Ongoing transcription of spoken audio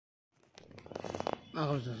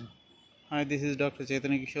Hi, this is Dr.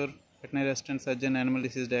 Chaitanya Kishore, Veterinary Assistant Surgeon, Animal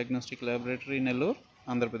Disease Diagnostic Laboratory, Nellore,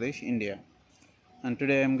 Andhra Pradesh, India. And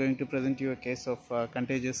today I am going to present you a case of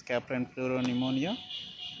contagious caprine pleuro pneumonia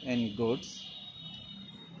in goats.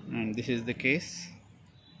 And this is the case,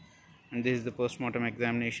 and this is the post-mortem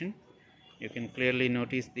examination. You can clearly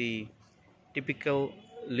notice the typical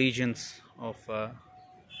lesions of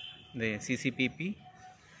the CCPP,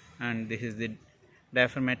 and this is the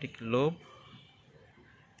diaphragmatic lobe,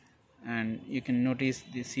 and you can notice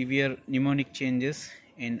the severe pneumonic changes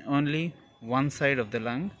in only one side of the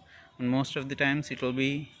lung, and most of the times it will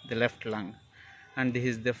be the left lung. And this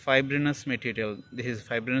is the fibrinous material, this is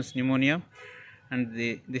fibrinous pneumonia, and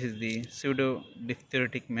this is the pseudo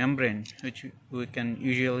diphtheritic membrane, which we can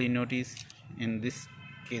usually notice in these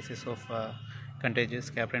cases of contagious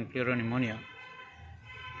caprine pleuro pneumonia.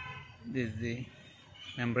 This is the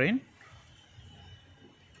membrane.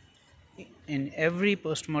 In every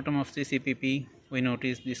postmortem of CCPP, we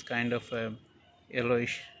notice this kind of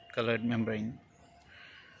yellowish colored membrane,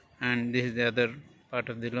 and this is the other part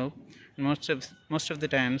of the lobe. Most of the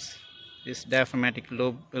times, this diaphragmatic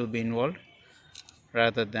lobe will be involved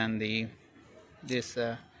rather than this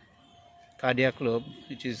cardiac lobe,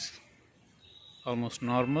 which is almost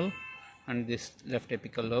normal, and this left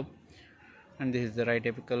apical lobe, and this is the right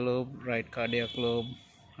apical lobe, right cardiac lobe,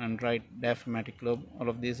 and right diaphragmatic lobe. All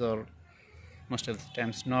of these are most of the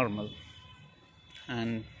times normal.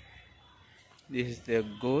 And this is the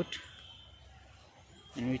goat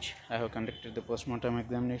in which I have conducted the postmortem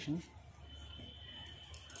examination,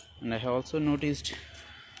 and I have also noticed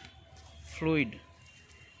fluid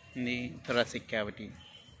in the thoracic cavity.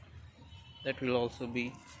 That will also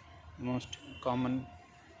be the most common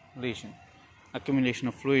lesion, accumulation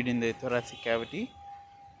of fluid in the thoracic cavity.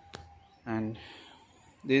 And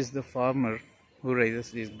this is the farmer who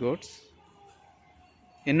raises these goats.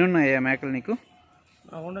 ఎన్ని ఉన్నాయా మేకలు నీకు?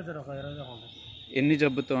 ఎన్ని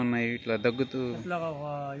జబ్బుతో ఉన్నాయి? ఇట్లా దగ్గుతూ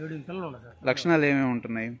లక్షణాలు ఏమేమి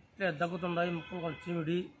ఉంటున్నాయి? దగ్గుతున్నాయి, ముక్కలు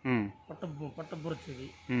చీమిడి, పట్టబురొచ్చేది.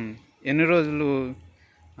 ఎన్ని రోజులు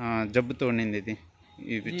జబ్బుతో ఉండింది ఇది?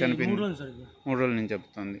 ఇది చనిపోయింది 3 రోజుల నుంచి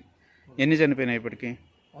జబ్బుతోంది. ఎన్ని చనిపోయినాయి ఇప్పటికి?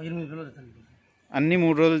 8 పిల్లలు చనిపోయింది. అన్ని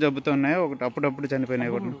 3 రోజులు జబ్బుతో ఉన్నాయా? ఒకటి అప్పుడప్పుడు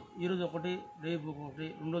చనిపోయినాయి? ఒకటి ఈరోజు ఒకటి, రేపు ఒకటి,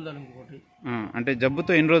 2 రోజులు ఇంకొకటి. అంటే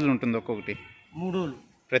జబ్బుతో ఎన్ని రోజులు ఉంటుంది ఒక్కొక్కటి? 3 రోజులు.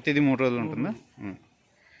 ప్రతిదీ 3 రోజులు ఉంటుందా?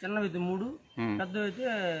 చిన్నవైతే 3, పెద్దవైతే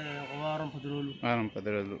ఒక వారం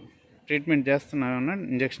 10 రోజులు. ట్రీట్మెంట్ చేస్తున్నావా?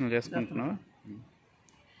 ఇంజక్షన్లు చేసుకుంటున్నావా?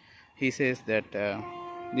 He says that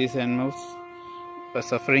these animals are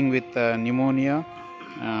suffering with pneumonia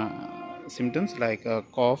symptoms like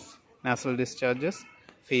cough, nasal discharges,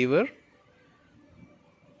 fever,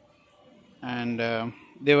 and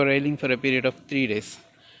they were ailing for a period of 3 days.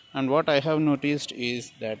 And what I have noticed is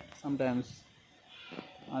that sometimes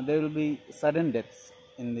there will be sudden deaths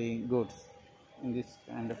in the goats in this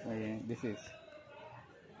kind of disease.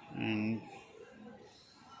 And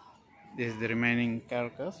this is the remaining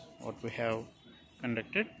carcass what we have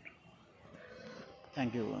conducted.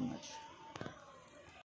 Thank you very much.